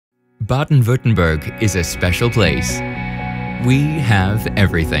Baden-Württemberg is a special place. We have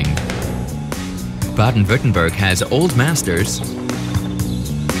everything. Baden-Württemberg has old masters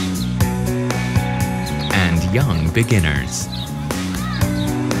and young beginners.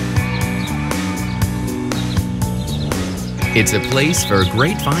 It's a place for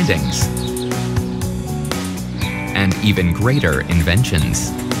great findings and even greater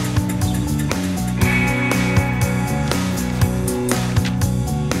inventions.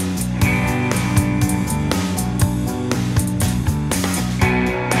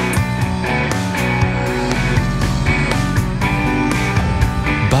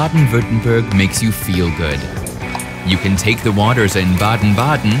 Baden-Württemberg makes you feel good. You can take the waters in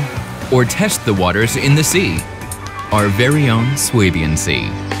Baden-Baden or test the waters in the sea, our very own Swabian Sea.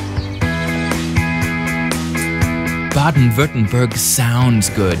 Baden-Württemberg sounds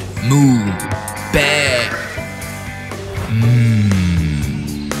good. Moo, bäh.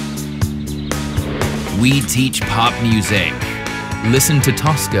 We teach pop music. Listen to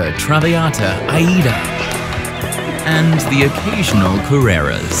Tosca, Traviata, Aida, and the occasional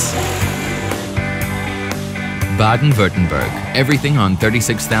Carreras. Baden-Württemberg, everything on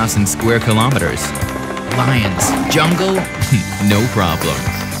 36,000 square kilometers. Lions, jungle, no problem.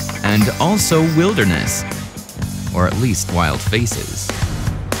 And also wilderness, or at least wild faces.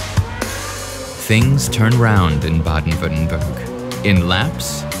 Things turn round in Baden-Württemberg, in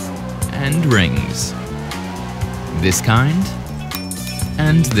laps and rings. This kind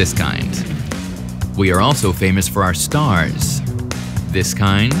and this kind. We are also famous for our stars. This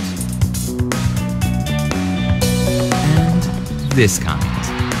kind and this kind.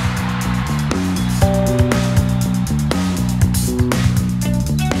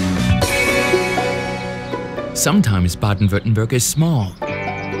 Sometimes Baden-Württemberg is small.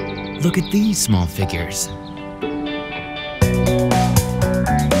 Look at these small figures.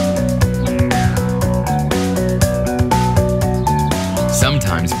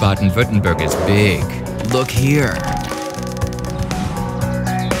 Sometimes Baden-Württemberg is big. Look here.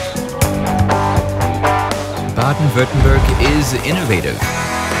 Baden-Württemberg is innovative.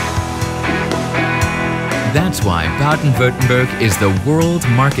 That's why Baden-Württemberg is the world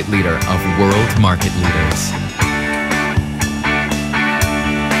market leader of world market leaders.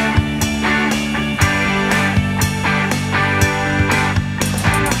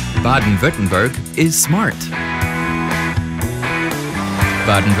 Baden-Württemberg is smart.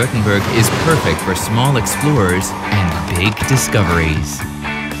 Baden-Württemberg is perfect for small explorers and big discoveries.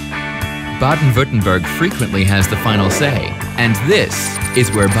 Baden-Württemberg frequently has the final say, and this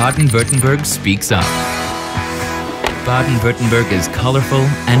is where Baden-Württemberg speaks up. Baden-Württemberg is colorful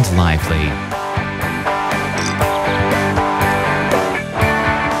and lively.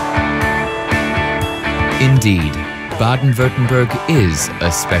 Indeed, Baden-Württemberg is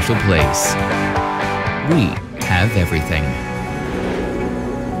a special place. We have everything.